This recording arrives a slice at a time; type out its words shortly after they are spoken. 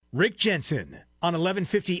Rick Jensen on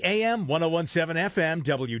 1150 AM, 1017 FM,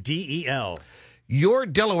 WDEL. Your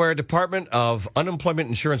Delaware Department of Unemployment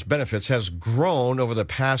Insurance Benefits has grown over the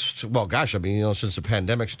past, since the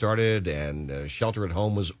pandemic started and shelter at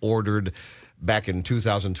home was ordered back in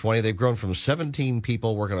 2020. They've grown from 17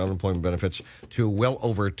 people working on unemployment benefits to well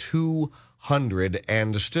over 200.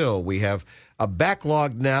 And still, we have a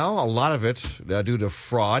backlog now, a lot of it due to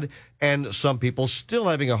fraud, and some people still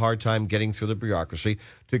having a hard time getting through the bureaucacity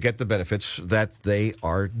to get the benefits that they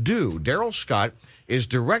are due. Darryl Scott is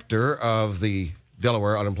director of the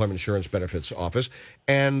Delaware Unemployment Insurance Benefits Office,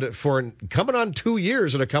 and for coming on 2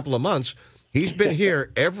 years in a couple of months, he's been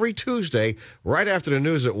here every Tuesday right after the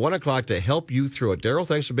news at 1 o'clock to help you through it. Darryl,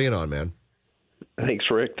 thanks for being on, man. Thanks,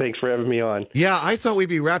 Rick. Thanks for having me on. Yeah, I thought we'd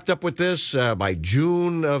be wrapped up with this by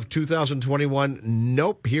June of 2021.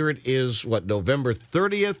 Nope, here it is, November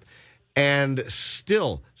 30th, and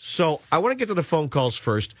still. So I want to get to the phone calls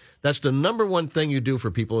first. That's the number one thing you do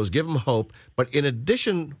for people is give them hope. But in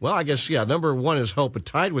addition, number one is hope. But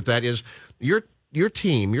tied with that is your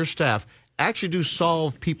team, your staff, actually do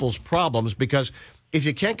solve people's problems, because if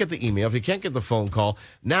you can't get the email, if you can't get the phone call,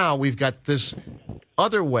 now we've got this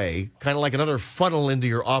other way, kind of like another funnel into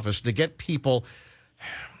your office to get people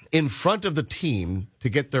in front of the team to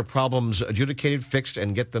get their problems adjudicated, fixed,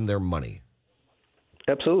 and get them their money.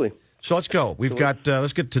 Absolutely. So let's go. We've got,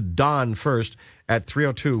 let's get to Don first at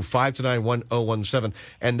 302-529-1017,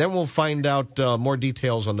 and then we'll find out more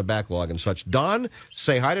details on the backlog and such. Don,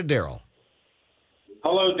 say hi to Darryl.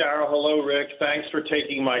 Hello, Darryl. Hello, Rick. Thanks for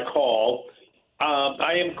taking my call.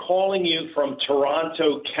 I am calling you from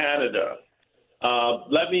Toronto, Canada.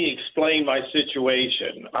 Let me explain my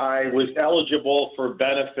situation. I was eligible for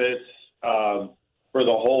benefits for the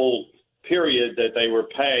whole period that they were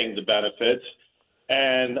paying the benefits,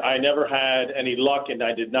 and I never had any luck, and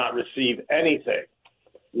I did not receive anything.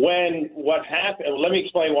 What happened, let me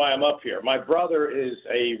explain why I'm up here. My brother is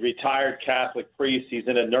a retired Catholic priest. He's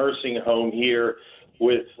in a nursing home here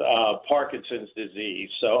with Parkinson's disease.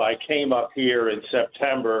 So I came up here in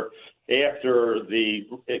September after the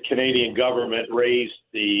Canadian government raised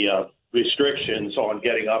the restrictions on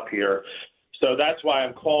getting up here. So that's why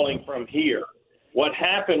I'm calling from here. What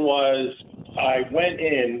happened was I went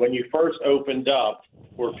in when you first opened up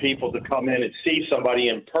for people to come in and see somebody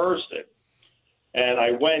in person. And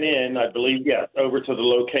I went in, I believe, over to the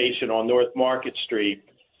location on North Market Street.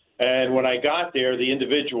 And when I got there, the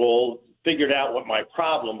individual figured out what my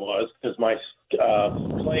problem was because my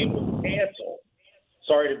claim was canceled.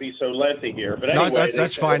 Sorry to be so lengthy here, but anyway. No,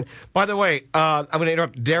 that's fine. By the way, I'm going to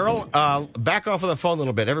interrupt. Darryl, back off of the phone a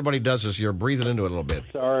little bit. Everybody does this. You're breathing into it a little bit.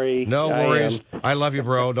 Sorry. No worries. I love you,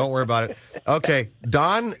 bro. Don't worry about it. Okay,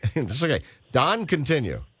 Don, it's okay. Don,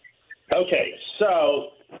 continue. Okay, so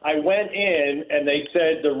I went in, and they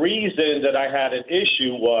said the reason that I had an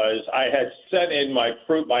issue was I had sent in my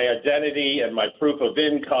proof, my identity and my proof of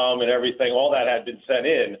income and everything. All that had been sent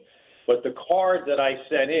in. But the card that I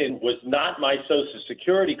sent in was not my Social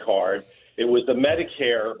Security card. It was my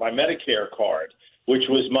Medicare card, which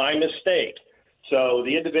was my mistake. So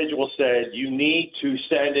the individual said, you need to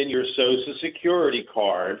send in your Social Security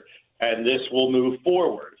card, and this will move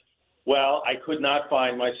forward. Well, I could not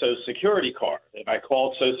find my Social Security card. And I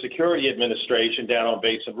called Social Security Administration down on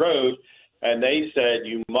Basin Road, and they said,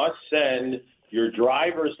 you must send your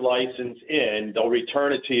driver's license in. They'll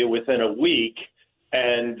return it to you within a week.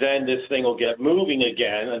 And then this thing will get moving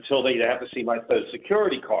again until they have to see my Social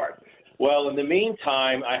Security card. Well, in the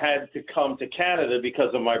meantime, I had to come to Canada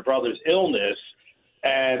because of my brother's illness,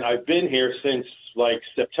 and I've been here since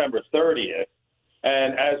September 30th.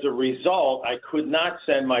 And as a result, I could not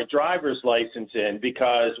send my driver's license in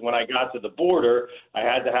because when I got to the border, I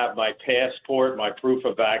had to have my passport, my proof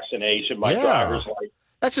of vaccination, my driver's license.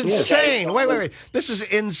 That's insane. Okay. Wait. This is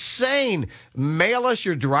insane. Mail us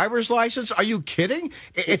your driver's license? Are you kidding?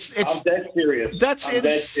 It's I'm dead serious. That's insane.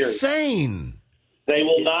 Dead serious. They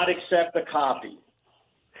will not accept a copy.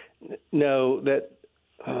 No,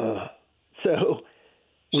 So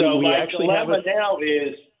my dilemma now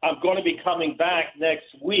is I'm going to be coming back next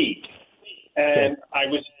week, and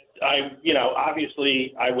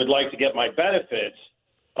obviously I would like to get my benefits.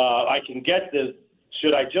 I can get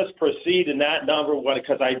should I just proceed in that number?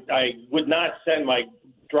 Because I would not send my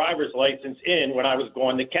driver's license in when I was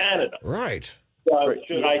going to Canada. Right.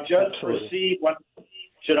 Should I just proceed?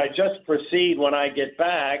 Should I just proceed when I get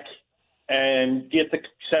back and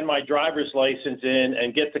send my driver's license in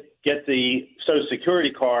and get the Social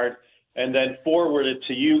Security card and then forward it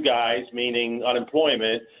to you guys, meaning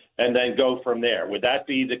unemployment, and then go from there? Would that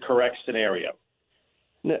be the correct scenario?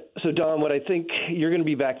 No, so, Don, what I think you're going to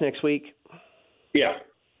be back next week? Yeah.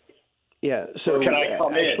 Yeah. So Or can I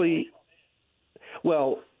come actually,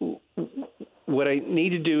 well, what I need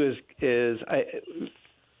to do is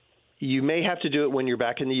you may have to do it when you're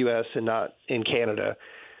back in the U.S. and not in Canada.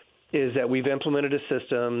 Is that we've implemented a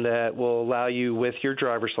system that will allow you with your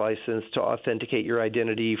driver's license to authenticate your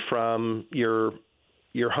identity from your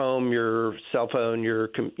home, your cell phone,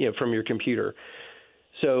 from your computer.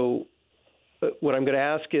 So what I'm going to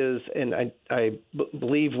ask is, and I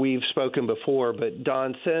believe we've spoken before, but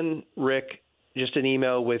Don, send Rick just an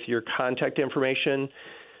email with your contact information.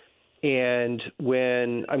 And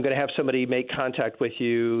when I'm going to have somebody make contact with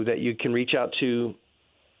you that you can reach out to,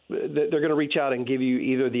 they're going to reach out and give you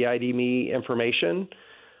either the ID Me information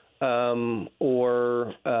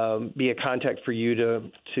or be a contact for you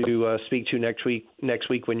to speak to next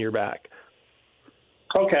week when you're back.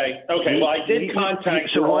 Okay. Well, I did contact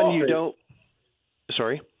so your one office. You don't.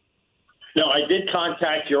 Sorry. No, I did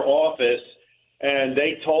contact your office, and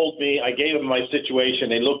they told me, I gave them my situation.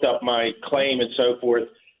 They looked up my claim and so forth,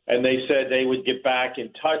 and they said they would get back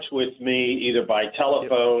in touch with me either by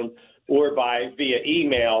telephone or via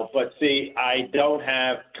email. But see, I don't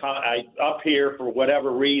have up here for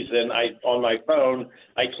whatever reason. On my phone,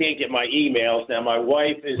 I can't get my emails. Now my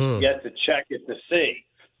wife is yet to check it to see.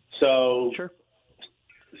 So sure.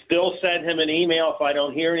 Still send him an email if I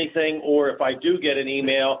don't hear anything, or if I do get an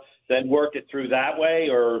email, then work it through that way,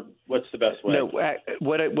 or what's the best way? No,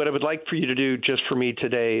 what I would like for you to do just for me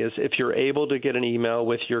today is if you're able to get an email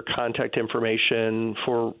with your contact information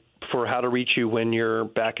for how to reach you when you're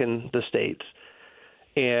back in the States.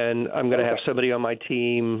 And I'm going to have somebody on my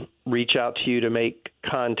team reach out to you to make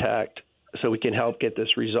contact so we can help get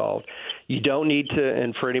this resolved. You don't need to,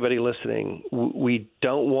 and for anybody listening, we've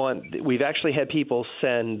actually had people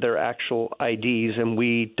send their actual IDs, and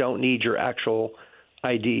we don't need your actual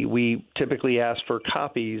ID. We typically ask for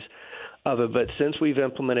copies of it, but since we've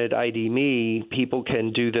implemented ID Me, people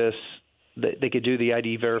can do this. They could do the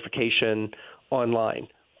ID verification online.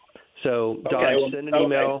 So, Don, send an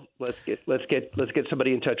email. Let's get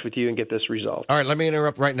somebody in touch with you and get this resolved. All right, let me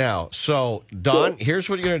interrupt right now. So, Don, here's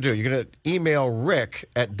what you're going to do. You're going to email Rick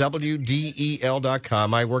at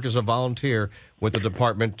WDEL.com. I work as a volunteer with the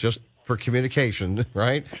department just for communication,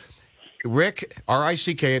 right? Rick,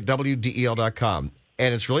 R-I-C-K, at WDEL.com.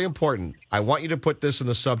 And it's really important. I want you to put this in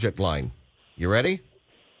the subject line. You ready?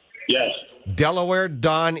 Yes. Delaware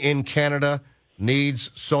Don in Canada needs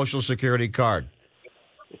Social Security card.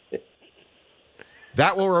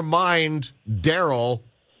 That will remind Darryl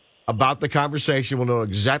about the conversation. We'll know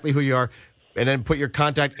exactly who you are. And then put your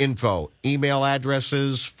contact info, email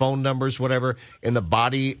addresses, phone numbers, whatever, in the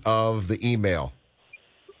body of the email.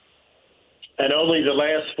 And only the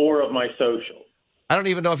last four of my social. I don't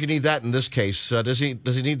even know if you need that in this case. Does he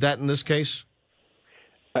need that in this case?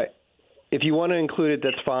 If you want to include it,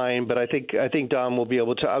 that's fine. But I think Don will be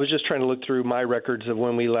able to. I was just trying to look through my records of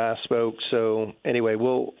when we last spoke. So anyway,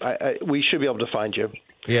 we should be able to find you.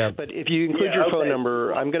 Yeah. But if you include your phone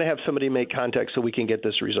number, I'm going to have somebody make contact so we can get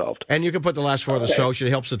this resolved. And you can put the last four of the social.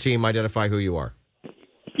 It helps the team identify who you are.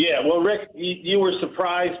 Yeah, well, Rick, you were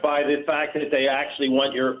surprised by the fact that they actually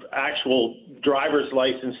want your actual driver's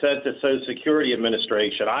license sent to Social Security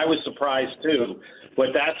Administration. I was surprised, too,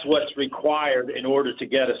 but that's what's required in order to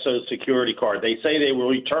get a Social Security card. They say they will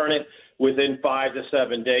return it within 5 to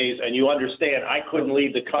 7 days, and you understand I couldn't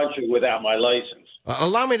leave the country without my license.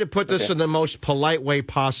 Allow me to put this in the most polite way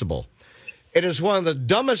possible. It is one of the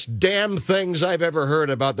dumbest damn things I've ever heard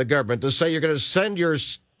about the government to say you're going to send your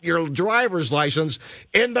driver's license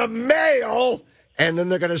in the mail, and then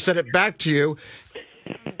they're going to send it back to you.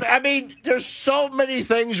 I mean, there's so many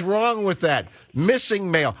things wrong with that. Missing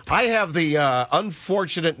mail. I have the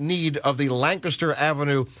unfortunate need of the Lancaster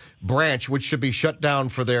Avenue branch, which should be shut down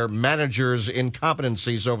for their managers'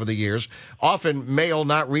 incompetencies over the years. Often mail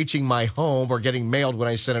not reaching my home or getting mailed when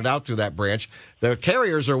I send it out through that branch. The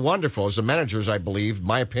carriers are wonderful. As the managers, I believe,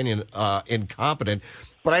 my opinion, incompetent.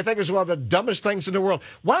 But I think it's one of the dumbest things in the world.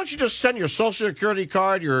 Why don't you just send your Social Security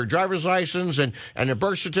card, your driver's license, and your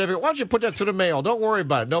birth certificate? Why don't you put that through the mail? Don't worry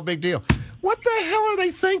about it. No big deal. What the hell are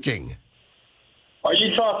they thinking? Are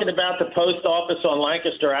you talking about the post office on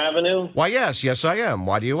Lancaster Avenue? Why, yes, I am.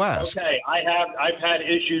 Why do you ask? Okay, I've had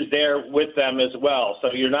issues there with them as well,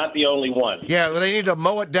 so you're not the only one. Yeah, well, they need to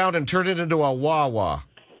mow it down and turn it into a Wawa.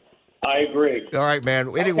 I agree. All right, man.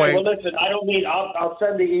 Anyway. Okay, well, listen, I'll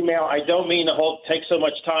send the email. I don't mean to take so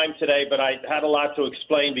much time today, but I had a lot to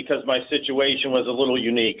explain because my situation was a little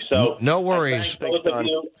unique. So no worries. Thank both of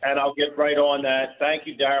you, and I'll get right on that. Thank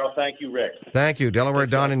you, Darryl. Thank you, Rick. Thank you. Delaware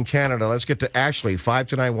Don in Canada. Let's get to Ashley,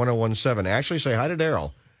 529-1017. Ashley, say hi to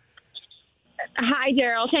Darryl. Hi,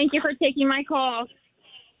 Darryl. Thank you for taking my call.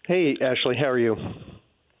 Hey, Ashley, how are you?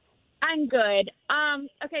 I'm good.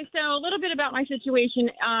 Okay, so a little bit about my situation.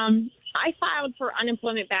 I filed for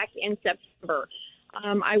unemployment back in September.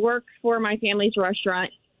 I work for my family's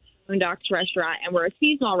restaurant, Boondocks Restaurant, and we're a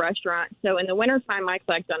seasonal restaurant. So in the wintertime, I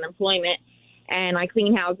collect unemployment, and I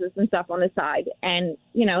clean houses and stuff on the side. And,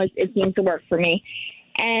 it seems to work for me.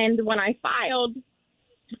 And when I filed,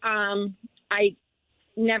 I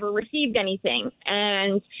never received anything.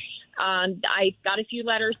 And I got a few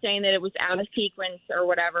letters saying that it was out of sequence or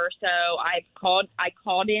whatever. So I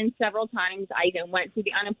called in several times. I even went to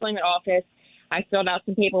the unemployment office. I filled out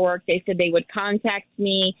some paperwork. They said they would contact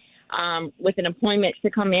me with an appointment to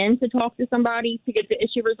come in to talk to somebody to get the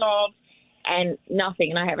issue resolved, and nothing.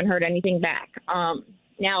 And I haven't heard anything back.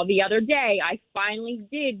 Now, the other day, I finally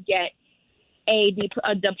did get a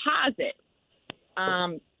deposit.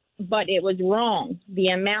 But it was wrong. The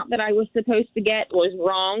amount that I was supposed to get was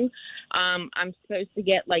wrong. I'm supposed to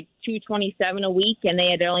get like $227 a week, and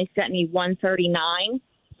they had only sent me $139.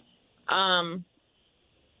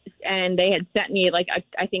 And they had sent me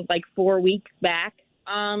I think 4 weeks back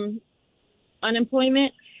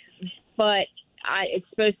unemployment, but it's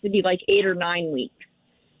supposed to be 8 or 9 weeks.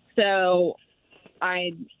 So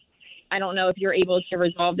I don't know if you're able to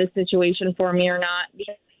resolve this situation for me or not,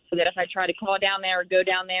 because that if I try to call down there or go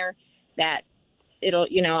down there, that it'll,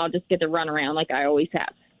 I'll just get the runaround like I always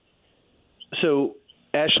have. So,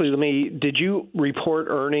 Ashley, did you report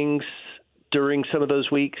earnings during some of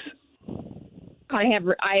those weeks? I have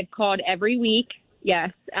called every week.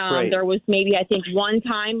 Yes. Right. There was maybe, I think, one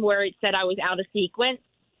time where it said I was out of sequence.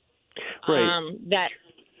 Right.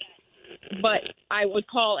 But I would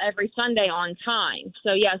call every Sunday on time.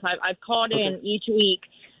 So yes, I've called in each week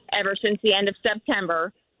ever since the end of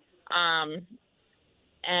September.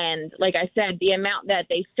 And like I said, the amount that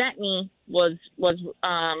they sent me was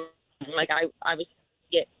I was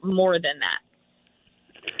get more than that.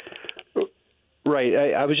 Right.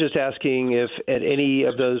 I was just asking if at any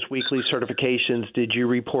of those weekly certifications, did you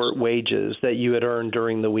report wages that you had earned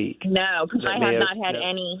during the week? No, because I have not had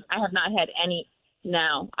any. I have not had any.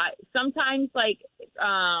 No. Sometimes I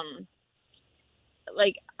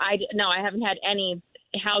haven't had any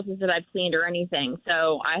houses that I've cleaned or anything,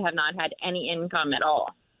 so I have not had any income at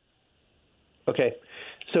all. Okay.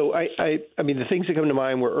 So I mean, the things that come to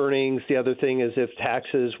mind were earnings. The other thing is if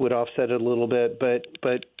taxes would offset it a little bit. But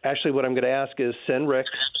actually what I'm going to ask is send Rick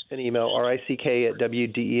an email, rick@wdel.com.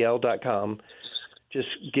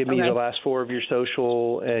 Just give me the last four of your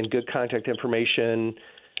social and good contact information,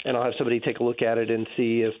 and I'll have somebody take a look at it and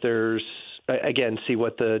see if there's, see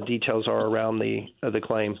what the details are around the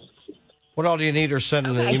claim. What all do you need, or send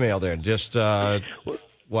an email there? Just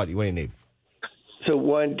what do you need? So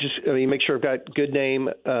one, make sure I've got good name,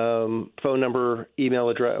 phone number, email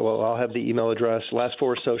address. Well, I'll have the email address, last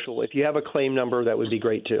four social. If you have a claim number, that would be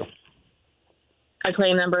great too. A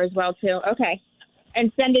claim number as well too. Okay.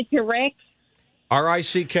 And send it to Rick.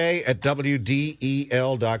 rick@wdel.com.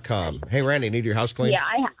 Hey, Randy, need your house cleaned? Yeah,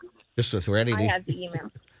 I have. Just Randy. I have the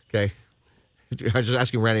email. Okay. I was just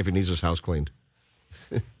asking Randy if he needs his house cleaned.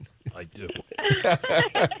 I do.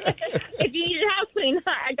 If you need your house cleaned,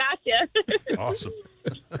 I got you. Awesome.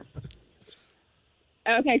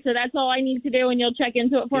 Okay, so that's all I need to do, and you'll check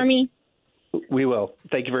into it for me? We will.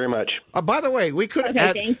 Thank you very much. By the way, we could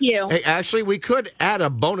add... Thank you. Hey, Ashley, we could add a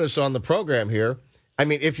bonus on the program here. I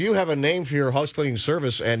mean, if you have a name for your house cleaning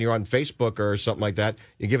service and you're on Facebook or something like that,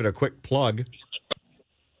 you give it a quick plug.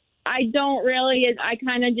 I don't really. I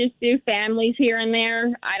kind of just do families here and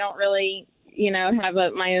there. I don't really... have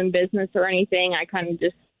my own business or anything. I kind of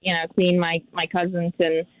just, clean my cousins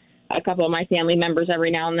and a couple of my family members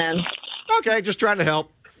every now and then. Okay, just trying to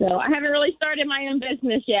help. So I haven't really started my own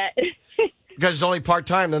business yet. Because it's only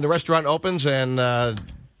part-time, then the restaurant opens, and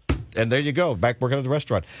there you go, back working at the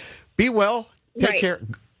restaurant. Be well. Take care.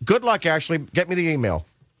 Good luck, Ashley. Get me the email.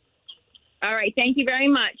 All right. Thank you very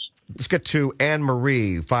much. Let's get to Anne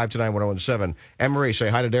Marie, 529-1017. Anne Marie, say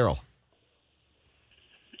hi to Darryl.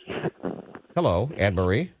 Hello, Anne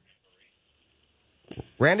Marie.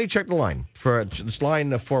 Randy, check the line. It's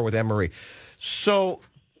line 4 with Anne Marie. So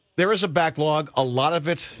there is a backlog. A lot of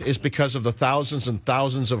it is because of the thousands and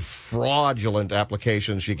thousands of fraudulent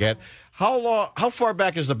applications you get. How far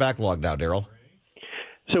back is the backlog now, Darryl?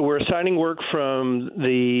 So we're assigning work from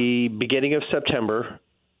the beginning of September,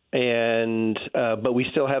 but we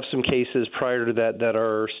still have some cases prior to that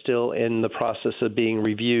are still in the process of being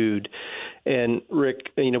reviewed. And Rick,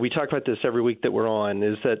 we talk about this every week that we're on,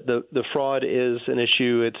 is that the fraud is an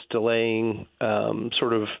issue. It's delaying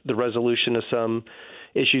sort of the resolution of some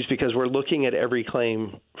issues because we're looking at every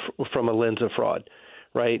claim from a lens of fraud,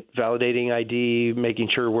 right? Validating ID, making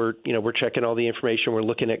sure we're checking all the information. We're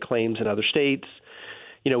looking at claims in other states.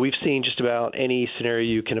 We've seen just about any scenario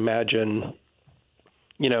you can imagine.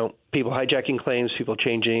 People hijacking claims, people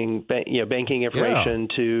changing, banking information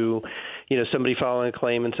to, somebody filing a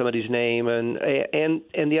claim in somebody's name, and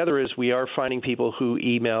the other is we are finding people who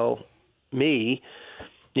email me,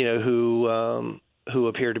 who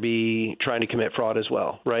appear to be trying to commit fraud as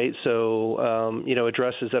well, right? So,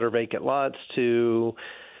 addresses that are vacant lots to,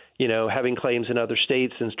 having claims in other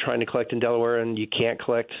states and trying to collect in Delaware, and you can't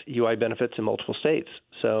collect UI benefits in multiple states.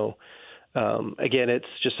 So, again, it's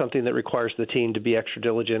just something that requires the team to be extra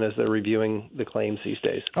diligent as they're reviewing the claims these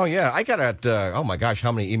days. Oh, yeah. I got oh, my gosh,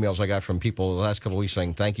 how many emails I got from people the last couple of weeks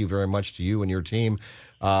saying thank you very much to you and your team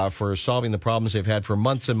for solving the problems they've had for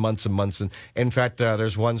months and months and months. And in fact,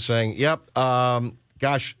 there's one saying, yep,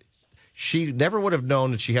 gosh, she never would have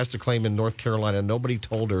known that she has to claim in North Carolina. Nobody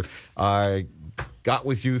told her. I got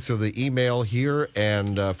with you through the email here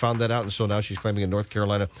and found that out, and so now she's claiming in North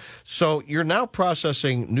Carolina. So you're now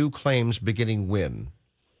processing new claims beginning when?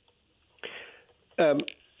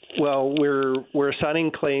 Well, we're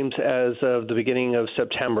assigning claims as of the beginning of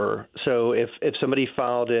September. So if somebody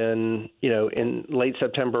filed in late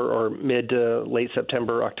September or mid to late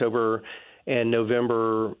September, October, and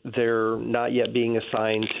November, they're not yet being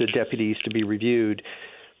assigned to deputies to be reviewed.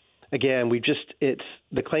 Again,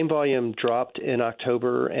 the claim volume dropped in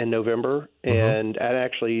October and November, and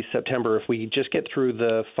actually September. If we just get through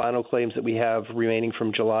the final claims that we have remaining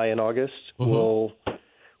from July and August,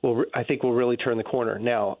 I think we'll really turn the corner.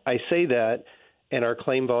 Now, I say that, and our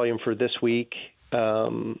claim volume for this week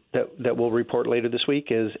that we'll report later this week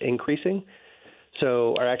is increasing.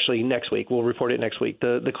 So, or actually next week, we'll report it next week.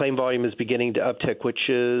 The claim volume is beginning to uptick, which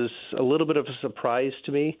is a little bit of a surprise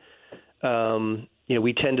to me.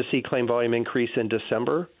 We tend to see claim volume increase in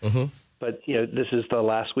December, but this is the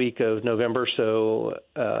last week of November, so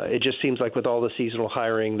it just seems like with all the seasonal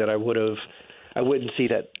hiring that I wouldn't see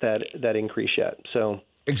that increase yet. So.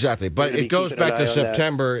 Exactly, but it goes back to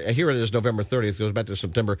September. Here it is, November 30th. It goes back to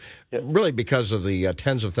September, really because of the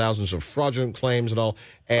tens of thousands of fraudulent claims and all,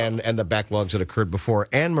 and the backlogs that occurred before.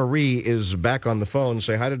 Anne Marie is back on the phone.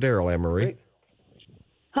 Say hi to Darryl, Anne Marie.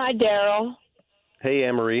 Hi, Darryl. Hey,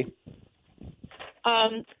 Anne Marie.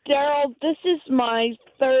 Darryl, this is my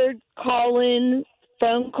third phone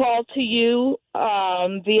call to you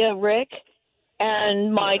via Rick,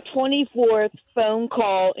 and my 24th phone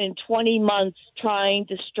call in 20 months trying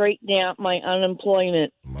to straighten out my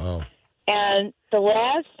unemployment. Wow. And the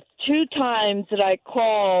last two times that I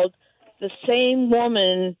called, the same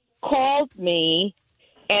woman called me,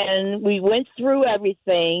 and we went through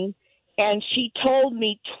everything, and she told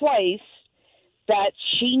me twice that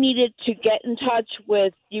she needed to get in touch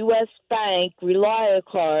with U.S. Bank,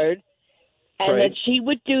 ReliaCard, and that she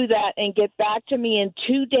would do that and get back to me in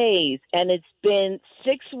 2 days. And it's been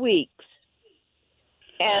 6 weeks,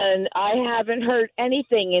 and I haven't heard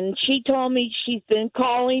anything. And she told me she's been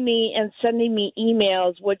calling me and sending me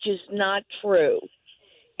emails, which is not true.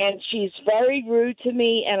 And she's very rude to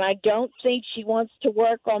me, and I don't think she wants to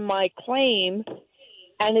work on my claim.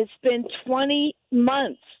 And it's been 20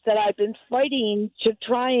 months that I've been fighting to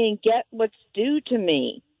try and get what's due to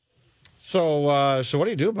me. So what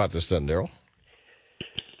do you do about this then, Darryl?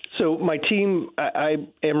 So my team,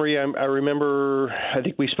 Emery, I remember, I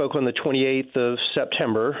think we spoke on the 28th of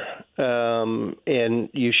September, and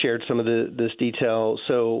you shared some of this detail.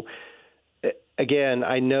 So again,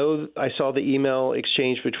 I know I saw the email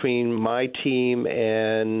exchange between my team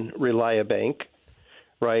and ReliaBank.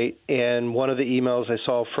 Right. And one of the emails I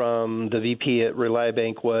saw from the VP at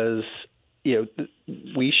ReliaBank was,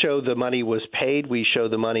 we show the money was paid. We show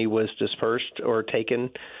the money was dispersed or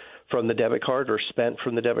taken from the debit card or spent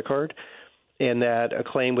from the debit card, and that a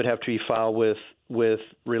claim would have to be filed with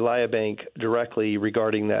ReliaBank directly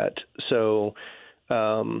regarding that. So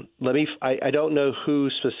I don't know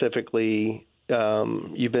who specifically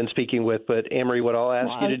you've been speaking with, but Amory, what I'll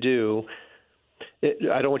ask you to do,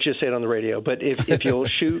 I don't want you to say it on the radio, but if you'll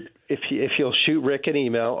shoot Rick an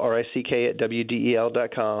email,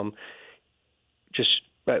 rick@wdel.com. Just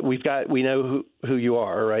we know who you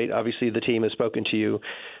are, right? Obviously, the team has spoken to you.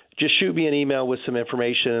 Just shoot me an email with some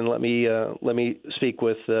information and let me speak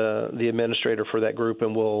with the administrator for that group,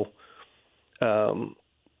 and we'll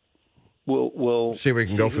see if we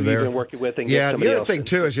can go from there. Working with and the other thing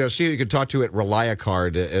too is see who you can talk to at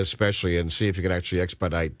ReliaCard, especially, and see if you can actually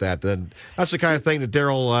expedite that. And that's the kind of thing that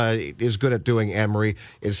Darryl is good at doing. Anne Marie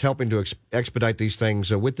is helping to expedite these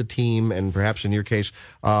things with the team, and perhaps in your case,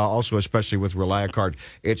 also especially with ReliaCard.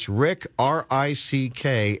 It's Rick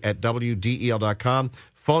RICK at WDEL.com.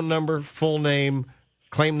 Phone number, full name,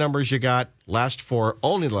 claim numbers you got,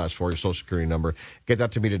 only the last four, your Social Security number. Get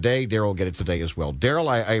that to me today. Darryl will get it today as well. Darryl,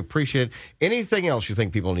 I appreciate it. Anything else you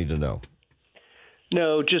think people need to know?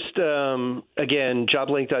 No, just, again,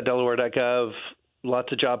 joblink.delaware.gov.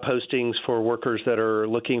 Lots of job postings for workers that are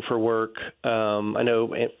looking for work. I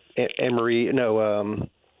know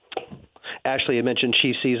Ashley had mentioned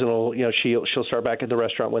she's seasonal. She'll start back at the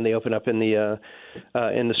restaurant when they open up in the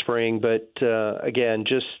spring. But again,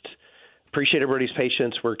 just appreciate everybody's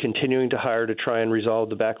patience. We're continuing to hire to try and resolve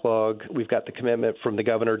the backlog. We've got the commitment from the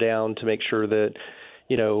governor down to make sure that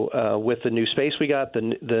with the new space we got,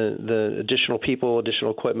 the additional people,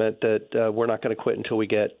 additional equipment, that we're not going to quit until we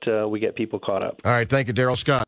get people caught up. All right, thank you, Darryl Scott.